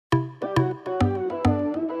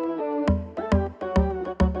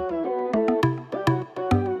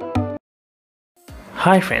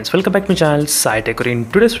Hi friends, welcome back to my channel Saichaitanya.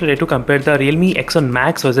 In today's video to compare the Realme X7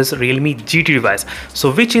 Max versus Realme GT device.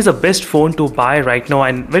 So which is the best phone to buy right now,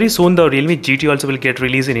 and very soon the Realme GT also will get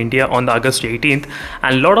released in India on the August 18th,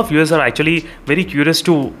 and a lot of users are actually very curious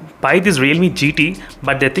to buy this Realme GT,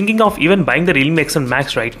 but they're thinking of even buying the Realme X7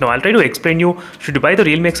 Max right now. I'll try to explain you, should you buy the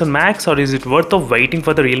Realme X7 Max or is it worth of waiting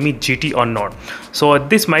for the Realme GT or not. So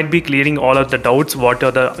this might be clearing all of the doubts what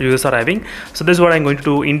the users are having. So this is what I'm going to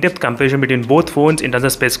do, in-depth comparison between both phones in terms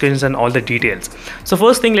of specifications and all the details. So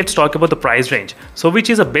first thing, let's talk about the price range. So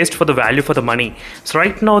which is the best for the value for the money. So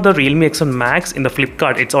right now the Realme X7 Max in the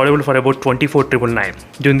Flipkart, it's available for about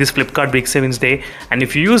 24,999 during this Flipkart Big Savings Day, and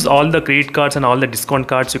if you use all the credit cards and all the discount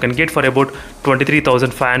cards, you can get for about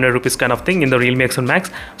 23,500 rupees kind of thing in the Realme X7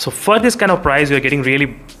 Max. So for this kind of price, you're getting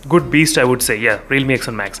really good beast, I would say. Yeah, Realme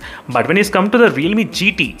X7 Max. But when it's come to the Realme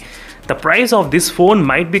GT, the price of this phone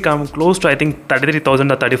might become close to, I think,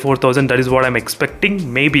 33,000 or 34,000. That is what I'm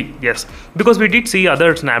expecting. Maybe, yes. Because we did see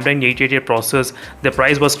other Snapdragon 888 processors, the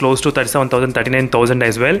price was close to 37,000, 39,000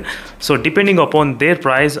 as well. So depending upon their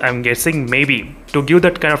price, I'm guessing maybe to give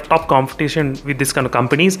that kind of top competition with this kind of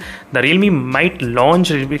companies, the Realme might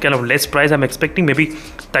launch a kind of less price. I'm expecting maybe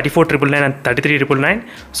 34,999 and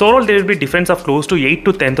 33,999. So overall, there will be difference of close to 8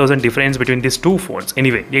 to 10,000 difference between these two phones.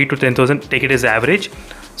 Anyway, 8 to 10,000, take it as average.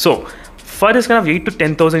 So for this kind of 8 to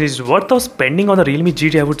 10,000, is worth of spending on the Realme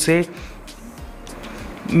GT, I would say.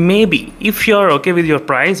 Maybe if you're okay with your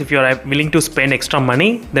price, if you're willing to spend extra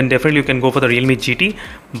money, then definitely you can go for the Realme GT.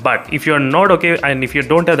 But if you're not okay, and if you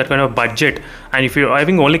don't have that kind of budget, and if you're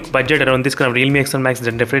having only budget around this kind of Realme X7 Max,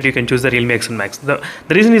 then definitely you can choose the Realme X7 Max. The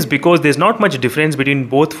reason is because there's not much difference between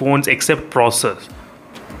both phones except processors.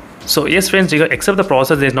 So yes friends, except the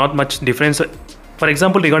processor, there's not much difference. For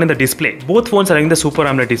example, regarding the display, both phones are having the Super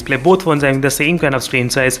AMOLED display, both phones are having the same kind of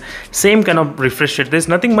screen size, same kind of refresh rate. There's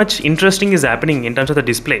nothing much interesting is happening in terms of the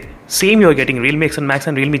display. Same you're getting Realme X7 Max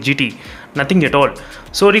and Realme GT, nothing at all.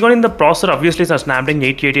 So regarding the processor, obviously the Snapdragon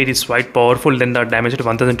 888 is quite powerful than the Dimensity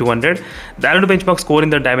 1200. The Antutu benchmark score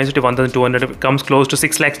in the Dimensity 1200 comes close to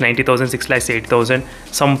 6,90,000, 6,80,000.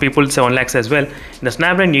 Some people 7 lakhs as well. In the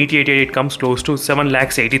Snapdragon 888, it comes close to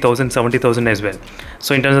 7,80,000, 70,000 as well.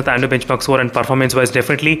 So in terms of the Antutu benchmark score and performance wise,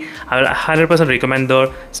 definitely I will 100% recommend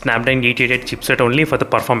the Snapdragon 888 chipset only for the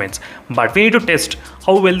performance. But we need to test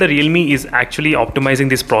how well the Realme is actually optimizing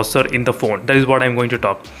this processor in the phone. That is what I'm going to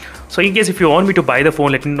talk. So in case if you want me to buy the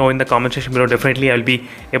phone, let me know in the comment section below. Definitely I'll be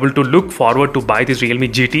able to look forward to buy this Realme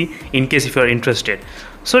GT in case if you are interested.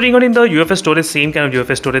 So regarding the UFS storage, same kind of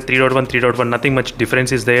UFS storage, 3.1, 3.1, nothing much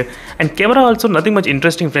difference is there. And camera also nothing much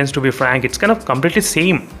interesting, friends, to be frank. It's kind of completely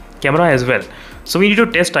same camera as well. So we need to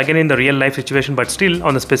test again in the real life situation, but still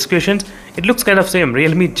on the specifications, it looks kind of same.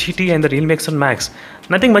 Realme GT and the Realme X7 Max,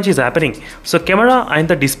 nothing much is happening. So camera and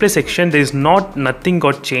the display section, there is nothing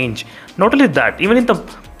got changed. Not only that, even in the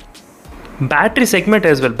battery segment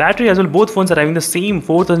as well, both phones are having the same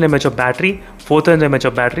 4000 mAh of battery, 4000 mAh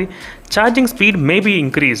of battery. Charging speed may be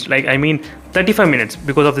increased, like 35 minutes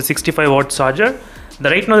because of the 65 watt charger.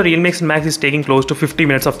 Right now the Realme X7 Max is taking close to 50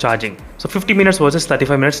 minutes of charging. So 50 minutes versus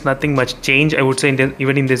 35 minutes, nothing much change, I would say,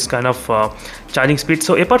 even in this kind of charging speed.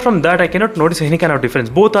 So apart from that, I cannot notice any kind of difference.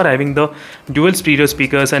 Both are having the dual stereo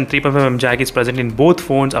speakers, and 3.5mm jack is present in both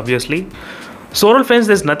phones, obviously. So overall friends,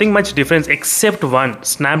 there's nothing much difference except one,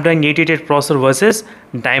 Snapdragon 888 processor versus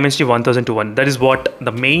Dimensity 1201. That is what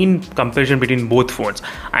the main comparison between both phones.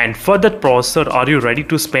 And for that processor, are you ready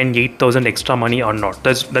to spend 8,000 extra money or not?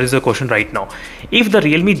 That is the question right now. If the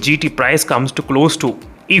Realme GT price comes to close to,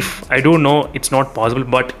 if, I don't know, it's not possible,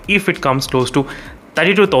 but if it comes close to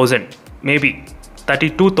 32,000, maybe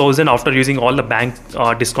 32,000 after using all the bank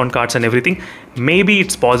discount cards and everything, maybe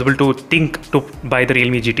it's possible to think to buy the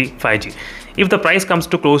Realme GT 5G. If the price comes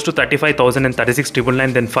to close to 35,000 and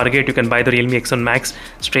 36,999, then forget, you can buy the Realme X7 Max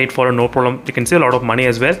straightforward, no problem. You can save a lot of money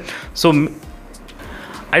as well. So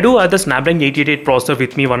I do have the Snapdragon 888 processor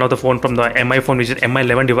with me, one of the phone from the MI phone, which is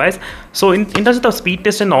MI11 device. So in terms of the speed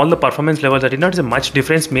test and all the performance levels, I did not see much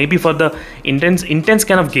difference. Maybe for the intense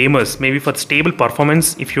kind of gamers, maybe for stable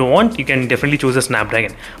performance, if you want, you can definitely choose a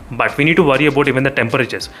Snapdragon. But we need to worry about even the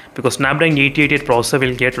temperatures, because Snapdragon 888 processor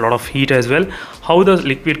will get a lot of heat as well. How the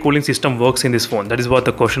liquid cooling system works in this phone, that is what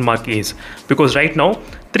the question mark is. Because right now,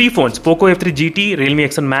 3 phones, Poco F3 GT, Realme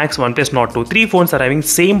X7 Max, OnePlus Nord 2, 3 phones are having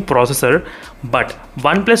same processor, but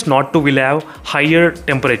OnePlus Nord 2 will have higher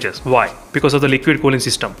temperatures. Why? because of the liquid cooling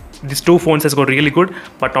system. These two phones has got really good,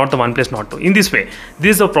 but not the OnePlus Nord 2. In this way,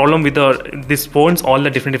 this is the problem with these phones, all the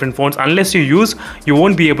different phones. Unless you use, you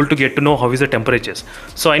won't be able to get to know how is the temperatures.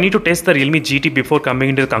 So I need to test the Realme GT before coming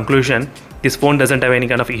into the conclusion this phone doesn't have any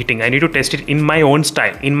kind of heating. I need to test it in my own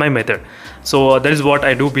style, in my method. So that is what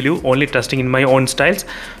I do believe, only trusting in my own styles.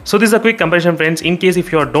 So this is a quick comparison, friends. In case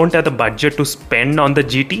if you don't have the budget to spend on the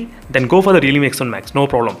GT, then go for the Realme X7 Max, no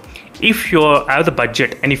problem. If you have the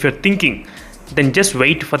budget and if you're thinking, then just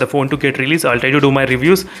wait for the phone to get released. I'll try to do my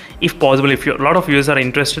reviews if possible. If a lot of users are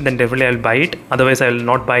interested, then definitely I'll buy it. Otherwise, I will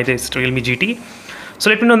not buy this Realme GT. So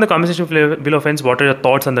let me know in the comment section below, friends, what are your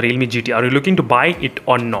thoughts on the Realme GT? Are you looking to buy it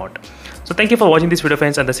or not? So thank you for watching this video,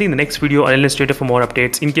 friends, and I'll see you in the next video. Until then, stay tuned for more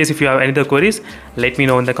updates. In case if you have any other queries, let me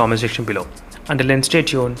know in the comment section below. Until then, stay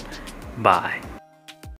tuned. Bye.